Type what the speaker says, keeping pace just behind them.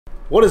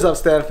What is up,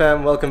 Stan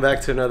fam? Welcome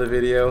back to another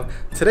video.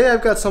 Today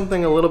I've got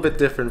something a little bit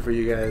different for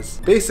you guys.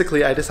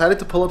 Basically, I decided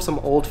to pull up some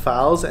old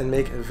files and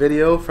make a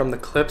video from the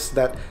clips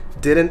that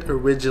didn't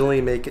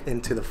originally make it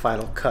into the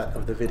final cut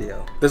of the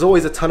video. There's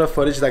always a ton of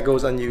footage that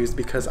goes unused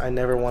because I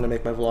never want to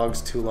make my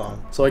vlogs too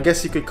long. So I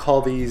guess you could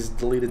call these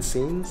deleted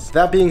scenes.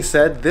 That being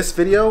said, this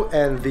video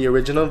and the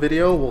original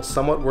video will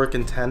somewhat work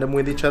in tandem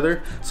with each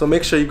other. So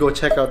make sure you go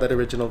check out that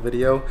original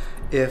video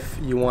if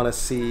you want to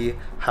see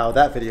how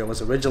that video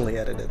was originally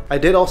edited. I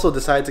did also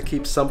decide to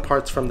keep some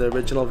parts from the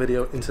original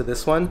video into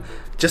this one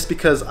just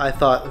because I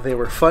thought they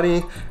were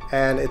funny,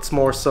 and it's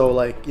more so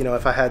like, you know,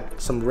 if I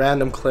had some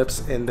random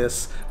clips in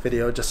this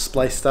video just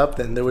spliced up,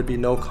 then there would be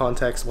no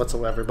context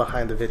whatsoever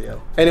behind the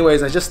video.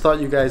 Anyways, I just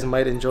thought you guys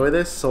might enjoy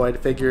this, so I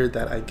figured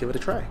that I'd give it a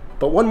try.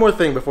 But one more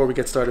thing before we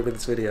get started with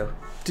this video.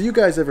 Do you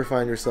guys ever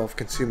find yourself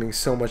consuming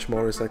so much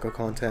motorcycle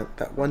content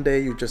that one day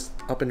you just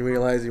up and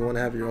realize you want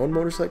to have your own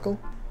motorcycle?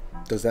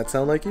 Does that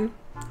sound like you?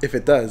 If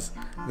it does,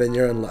 then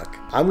you're in luck.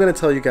 I'm gonna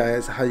tell you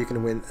guys how you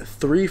can win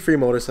 3 free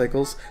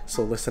motorcycles,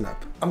 so listen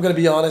up. I'm gonna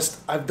be honest,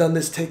 I've done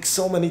this take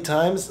so many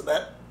times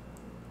that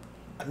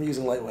I'm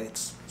using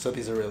lightweights, so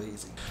these are really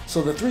easy.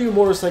 So the 3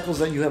 motorcycles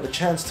that you have a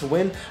chance to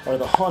win are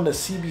the Honda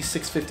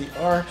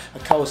CB650R, a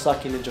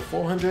Kawasaki Ninja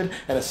 400,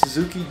 and a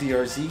Suzuki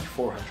DRZ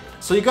 400.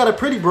 So you got a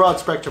pretty broad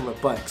spectrum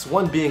of bikes,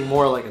 one being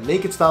more like a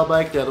naked style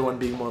bike, the other one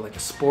being more like a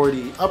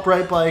sporty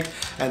upright bike,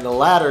 and the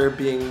latter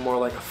being more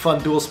like a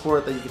fun dual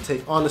sport that you can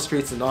take on the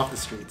streets and off the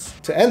streets.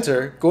 To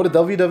enter, go to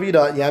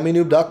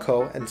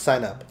www.yaminoob.co and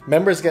sign up.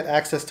 Members get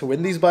access to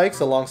win these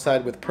bikes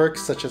alongside with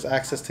perks such as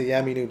access to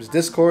Yami Noob's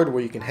Discord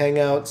where you can hang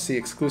out, see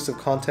exclusive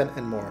content,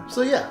 and more.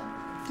 So yeah,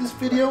 this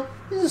video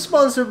is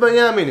sponsored by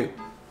Yami Noob.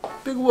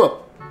 Big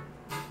whoop.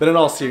 But in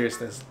all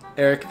seriousness,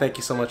 Eric, thank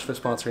you so much for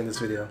sponsoring this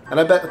video. And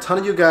I bet a ton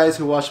of you guys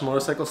who watch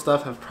motorcycle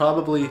stuff have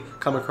probably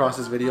come across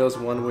his videos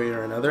one way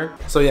or another.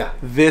 So yeah,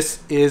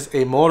 this is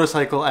a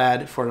motorcycle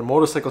ad for a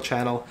motorcycle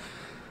channel,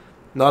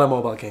 not a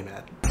mobile game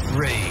ad.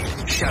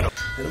 Raid, shadow.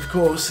 And of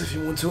course, if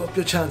you want to up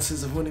your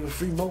chances of winning a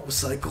free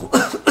motorcycle,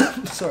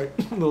 sorry,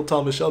 little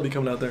Thomas Shelby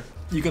coming out there.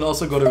 You can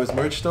also go to his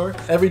merch store.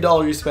 Every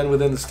dollar you spend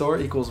within the store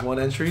equals 1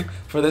 entry.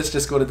 For this,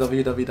 just go to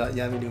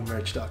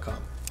www.yaminoomerch.com.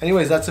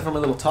 Anyways, that's it for my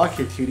little talk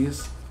here,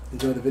 cuties.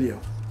 Enjoy the video.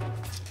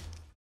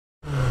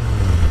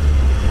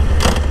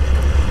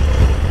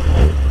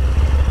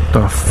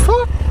 The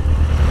fuck?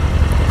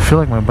 I feel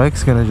like my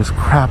bike's gonna just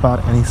crap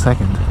out any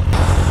second.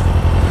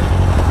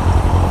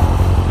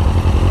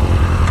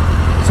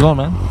 What's going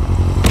on, man?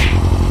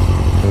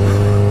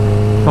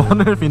 I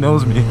wonder if he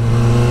knows me.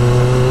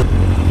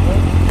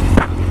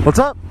 What's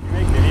up? You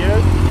make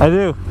videos? I do.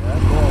 Yeah,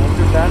 cool. What's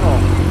your channel?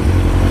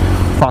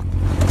 Fuck.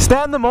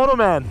 Stan the Moto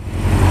Man.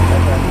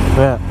 Okay.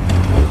 Yeah.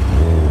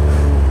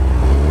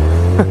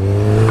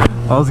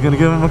 I was gonna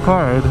give him a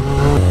card.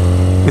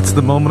 It's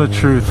the moment of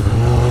truth.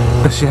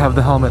 Does she have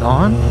the helmet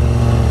on?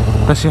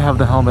 Does she have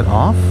the helmet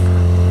off?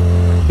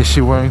 Is she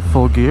wearing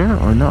full gear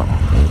or no?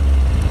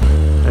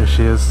 There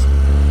she is.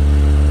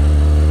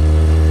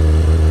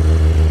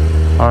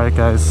 Alright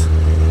guys,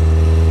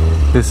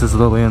 this is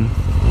Lillian.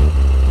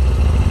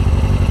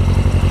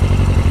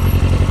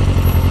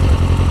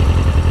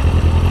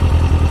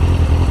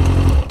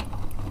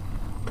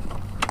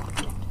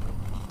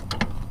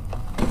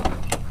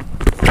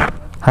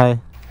 Hi.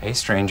 Hey,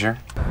 stranger.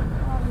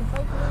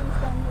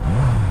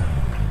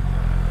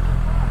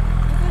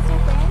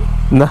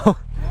 No?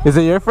 Is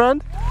it your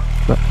friend?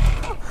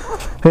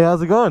 Hey,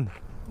 how's it going?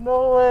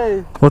 No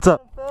way. What's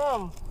up?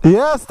 Fam.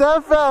 Yeah,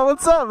 Stan fam,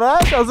 what's up,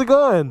 man? How's it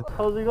going?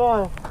 How's it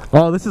going?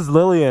 Oh, this is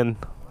Lillian.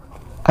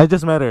 I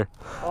just met her.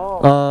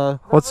 Oh.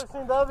 What's... Never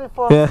seen that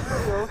before. Yeah.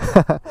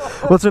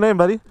 What's your name,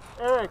 buddy?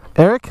 Eric.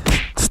 Eric?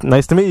 It's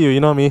nice to meet you. You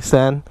know me,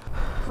 Stan.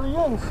 So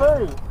you're in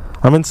Surrey?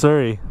 I'm in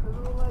Surrey.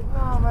 We're like,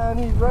 nah, man,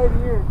 he's right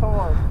here. Come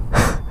on.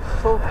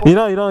 So cool. You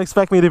know, you don't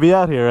expect me to be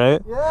out here,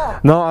 right? Yeah.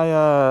 No,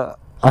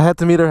 I had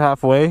to meet her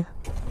halfway,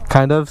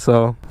 kind of,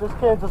 so... Just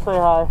came to say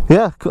hi.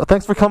 Yeah, cool.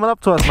 Thanks for coming up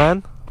to us,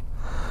 man.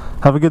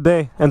 Have a good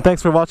day, and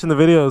thanks for watching the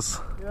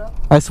videos. Yeah.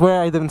 I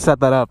swear I didn't set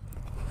that up.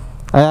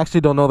 I actually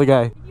don't know the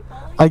guy.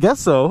 I guess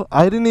so.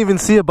 I didn't even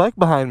see a bike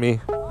behind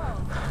me.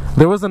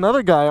 There was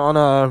another guy on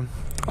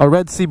a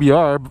red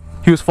CBR.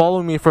 He was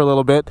following me for a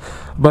little bit,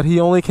 but he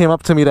only came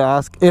up to me to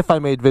ask if I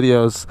made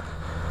videos.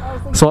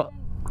 So,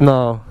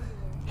 no,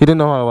 he didn't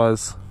know who I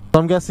was.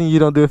 I'm guessing you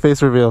don't do a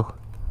face reveal.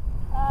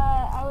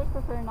 I would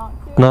prefer not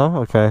to. No?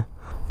 Okay.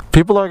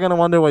 People are gonna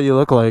wonder what you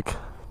look like.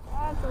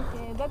 That's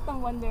okay. Let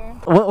them wonder.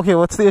 Well, okay,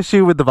 what's the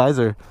issue with the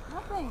visor?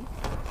 Nothing.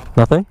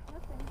 Nothing? Nothing.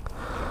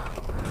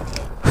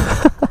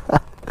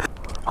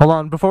 Hold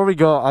on, before we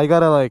go, I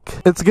gotta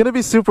it's gonna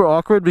be super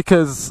awkward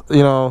because,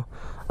 you know,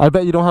 I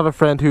bet you don't have a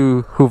friend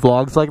who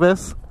vlogs like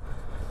this.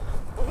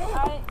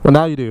 Well,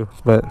 now you do,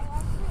 but... I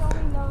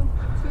actually only know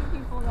 2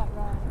 people that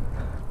ride.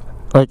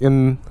 Like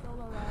in...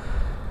 Solo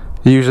ride.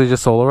 You usually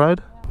just solo ride?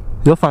 Yeah.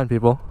 You'll find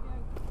people.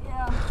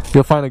 Yeah.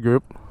 You'll find a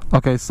group.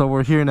 Okay, so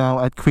we're here now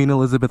at Queen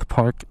Elizabeth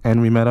Park and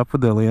we met up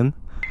with Lillian.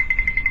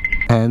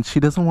 And she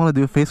doesn't want to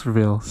do a face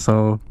reveal,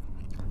 so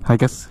I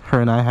guess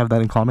her and I have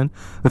that in common.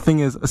 The thing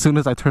is, as soon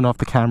as I turned off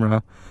the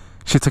camera,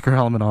 she took her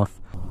helmet off.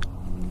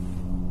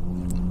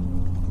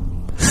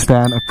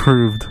 Stan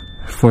approved,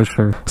 for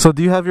sure. So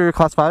do you have your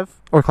class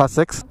 5 or class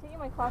 6? I'm taking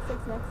my class 6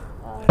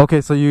 next.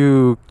 Okay, so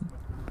you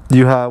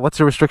have, what's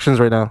your restrictions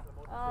right now?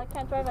 I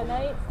can't drive at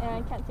night and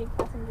I can't take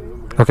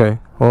passengers. Okay,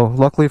 well,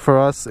 luckily for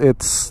us,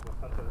 it's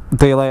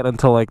daylight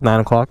until like 9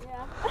 o'clock.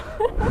 Yeah.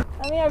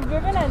 I mean, I've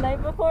driven at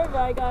night before, but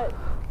I got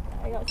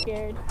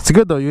scared. It's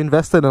good though, you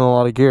invested in a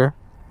lot of gear.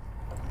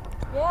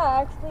 Yeah,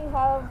 I actually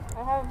have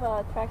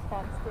track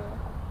pants too.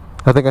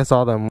 I think I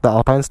saw them, the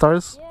Alpine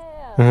Stars.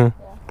 Yeah. Mhm.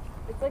 Yeah.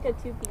 It's like a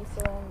 2-piece,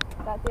 so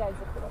then that day I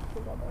zip it up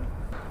together.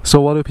 So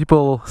what do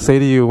people say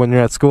to you when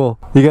you're at school?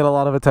 You get a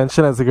lot of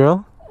attention as a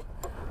girl?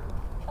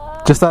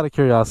 Just out of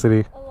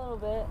curiosity. A little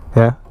bit.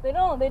 Yeah? They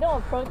don't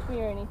approach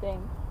me or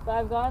anything, but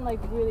I've gotten like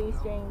really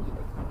strange,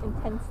 like,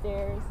 intense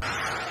stares.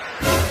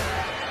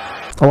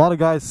 A lot of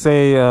guys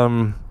say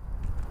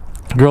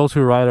girls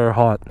who ride are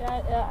hot.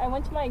 Yeah, I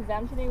went to my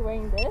exam today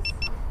wearing this,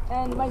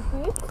 and my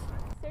boots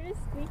started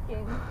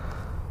squeaking.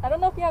 I don't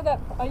know if you have that.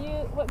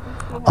 What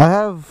boots do you have? I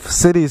have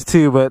cities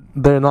too, but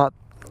they're not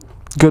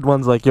good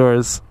ones like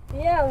yours.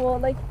 Yeah, well,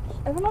 like,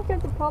 I don't know if you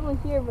have the problem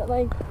here, but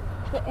like,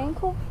 the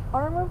ankle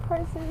armor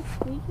part started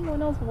squeaking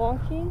when I was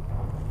walking,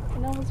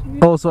 and I was really...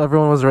 Oh, so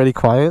everyone was already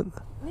quiet?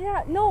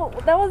 Yeah, no,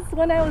 that was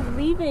when I was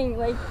leaving,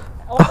 like...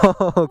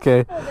 Oh,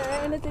 okay.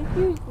 There, and it's a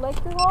huge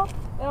lecture hall,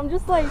 and I'm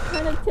just like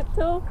trying to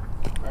tiptoe,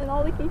 and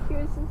all they can hear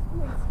is just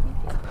like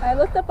squeaking. I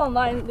looked up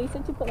online, they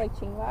said to put like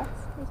chain wax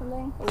or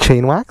something.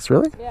 Chain wax,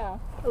 really? Yeah,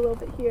 a little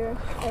bit here,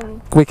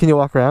 and Wait, can you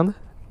walk around?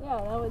 yeah,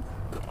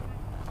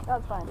 that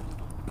was fine.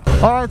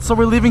 Alright, so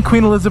we're leaving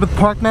Queen Elizabeth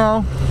Park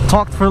now.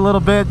 Talked for a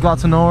little bit, got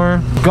to know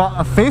her. Got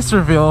a face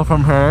reveal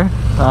from her.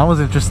 That was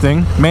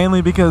interesting.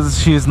 Mainly because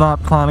she's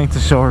not planning to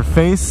show her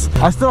face.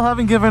 I still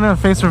haven't given her a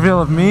face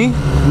reveal of me,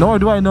 nor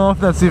do I know if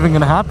that's even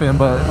gonna happen,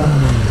 but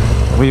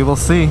we will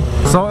see.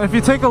 So if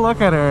you take a look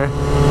at her,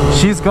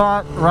 she's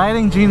got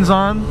riding jeans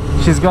on,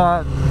 she's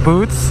got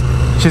boots,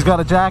 she's got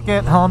a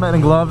jacket, helmet,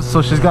 and gloves,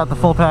 so she's got the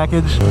full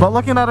package. But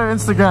looking at her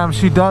Instagram,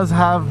 she does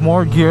have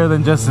more gear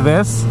than just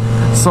this.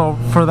 So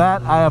for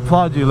that, I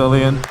applaud you,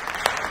 Lillian.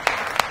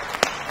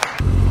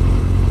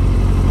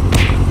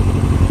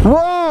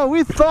 Whoa,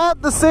 we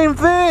thought the same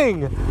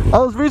thing! I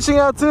was reaching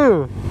out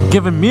too.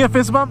 Giving me a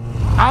fist bump?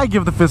 I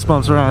give the fist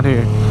bumps around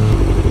here.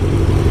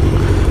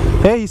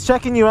 Hey, he's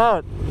checking you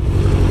out.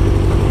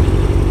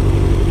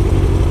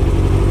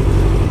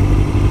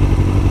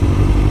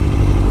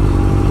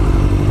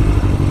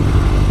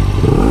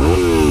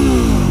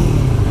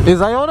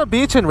 Is Iona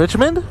Beach in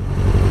Richmond?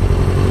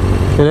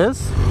 It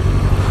is?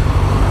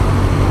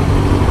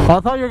 I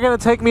thought you were gonna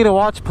take me to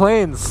watch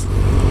planes.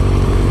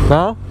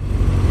 No?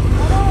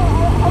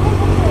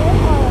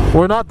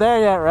 We're not there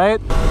yet,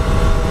 right?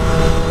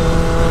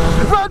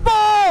 Red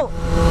Bull!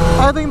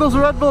 I think those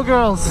are Red Bull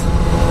girls.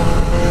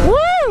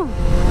 Woo!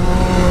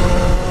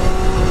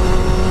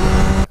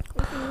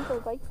 We can use our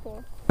bikes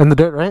there. In the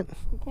dirt, right?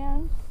 You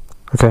can.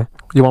 Okay.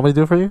 You want me to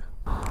do it for you?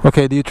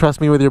 Okay, do you trust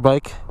me with your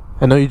bike?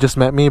 I know you just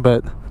met me,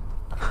 but... I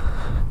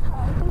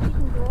think you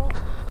can do it.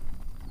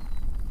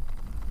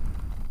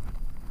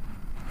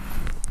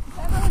 Is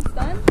that how it's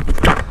done?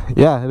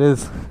 Yeah, it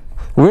is.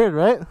 Weird,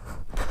 right?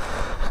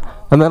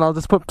 And then I'll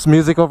just put some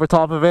music over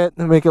top of it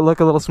and make it look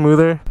a little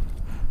smoother.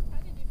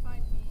 How did you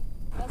find me?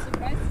 I was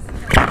surprised to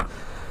see that.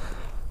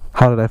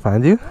 How did I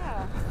find you?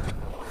 Yeah.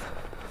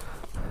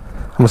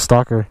 I'm a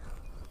stalker.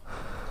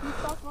 You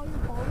stalk all your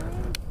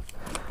followers?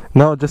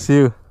 No, just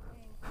you.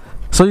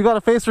 So you got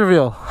a face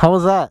reveal. How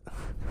was that?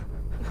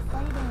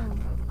 Exciting.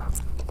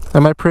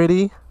 Am I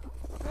pretty?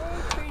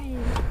 Very pretty.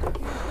 You're a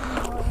pretty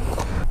boy.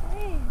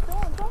 Hey,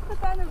 don't put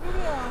that in the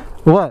video.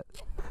 What?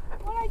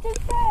 What I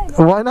just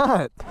said. Why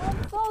not?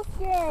 I'm so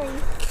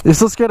scared. You're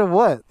so scared of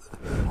what?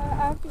 I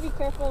have to be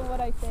careful of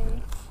what I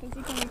say, because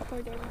you can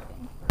record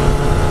everything.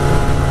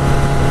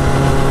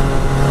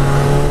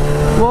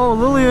 Whoa,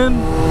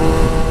 Lillian!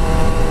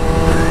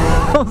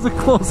 That was a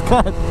close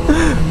cut.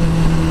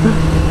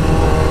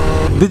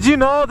 Did you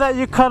know that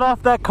you cut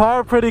off that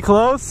car pretty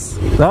close?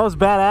 That was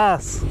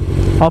badass.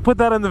 I'll put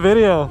that in the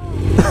video.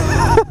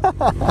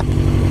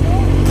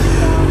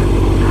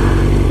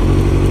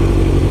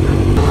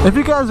 If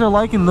you guys are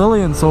liking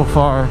Lillian so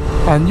far,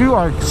 and you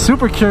are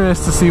super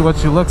curious to see what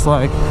she looks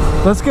like,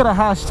 let's get a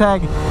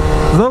hashtag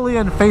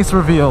Lillian face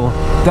reveal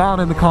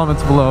down in the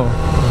comments below.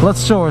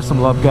 Let's show her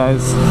some love,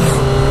 guys.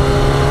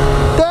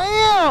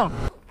 Damn!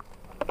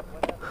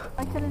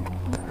 I couldn't.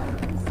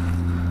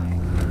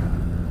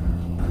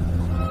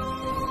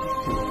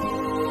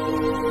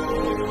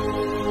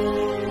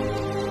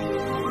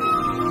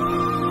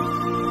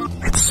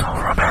 It's so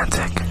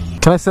romantic.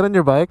 Can I sit on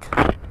your bike?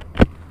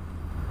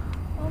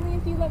 Only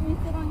if you let me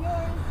sit on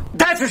yours.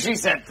 That's what she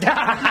said.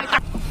 I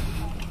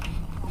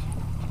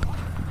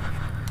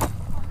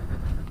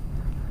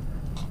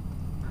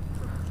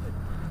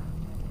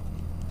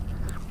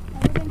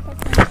didn't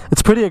touch my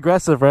It's pretty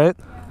aggressive, right?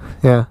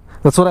 Yeah.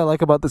 That's what I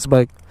like about this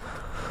bike.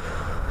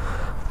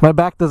 My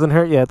back doesn't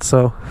hurt yet,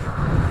 so.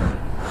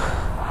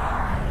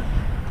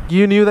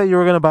 You knew that you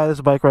were gonna buy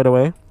this bike right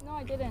away? No,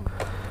 I didn't.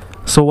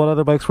 So what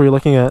other bikes were you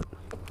looking at?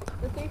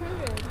 The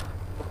 300.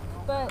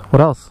 But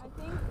What else? I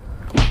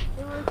think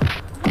it was.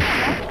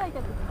 Why did I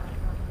get this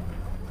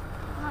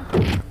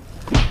one?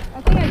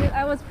 I think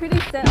I was pretty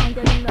set on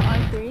getting the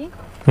R3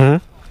 Hmm.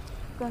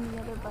 than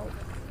the other bikes.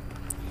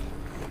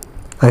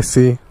 I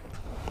see.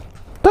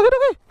 Doggy,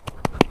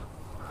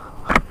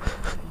 doggy!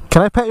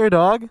 Can I pet your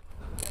dog?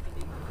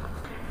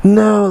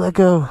 No, let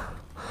go.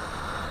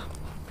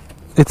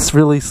 It's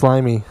really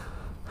slimy.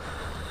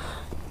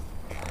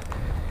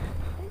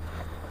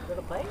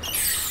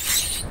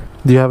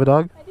 Do you have a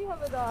dog? I do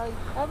have a dog.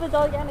 I have a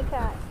dog and a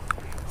cat.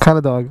 Kind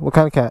of dog? What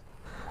kind of cat?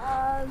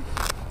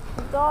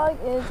 The dog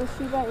is a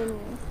Shiba Inu. You know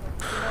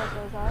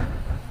what those are?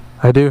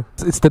 I do.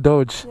 It's the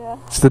Doge. Yeah.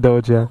 It's the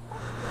Doge, yeah.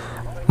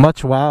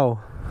 Much wow.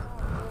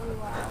 Really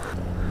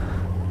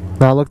wow.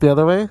 Now look the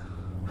other way.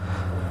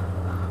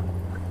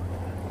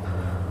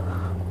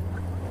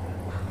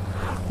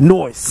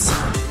 Nice.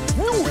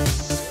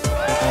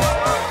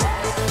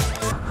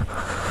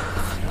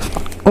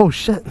 Oh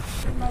shit.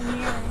 My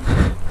mirror.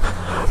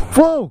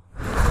 Whoa!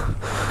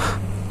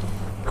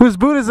 Whose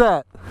boot is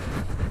that?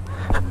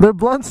 They're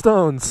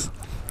Blundstones.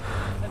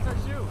 That's our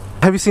shoe.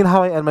 Have you seen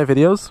how I end my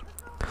videos?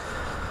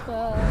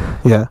 Yeah.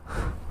 Yeah.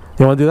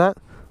 You want to do that?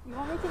 You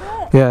want me to do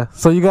it? Yeah.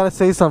 So you gotta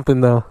say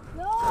something though.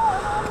 No, I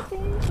don't want to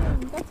say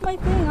anything. That's my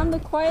thing. I'm the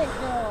quiet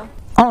girl.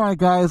 Alright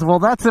guys, well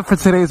that's it for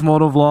today's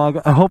moto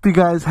vlog. I hope you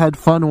guys had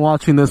fun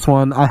watching this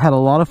one. I had a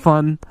lot of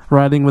fun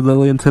riding with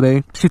Lillian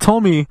today. She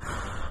told me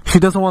she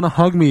doesn't want to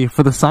hug me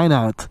for the sign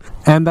out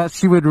and that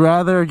she would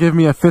rather give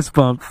me a fist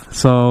bump.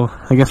 So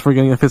I guess we're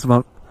getting a fist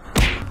bump.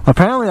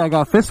 Apparently I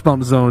got fist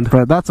bump zoned,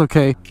 but that's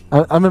okay.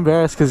 I'm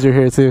embarrassed because you're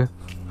here too.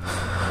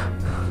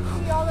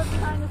 See all the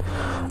behind the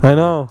scenes. I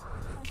know.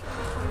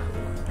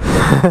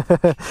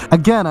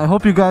 Again, I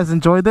hope you guys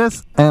enjoyed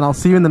this and I'll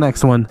see you in the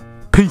next one.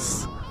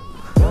 Peace.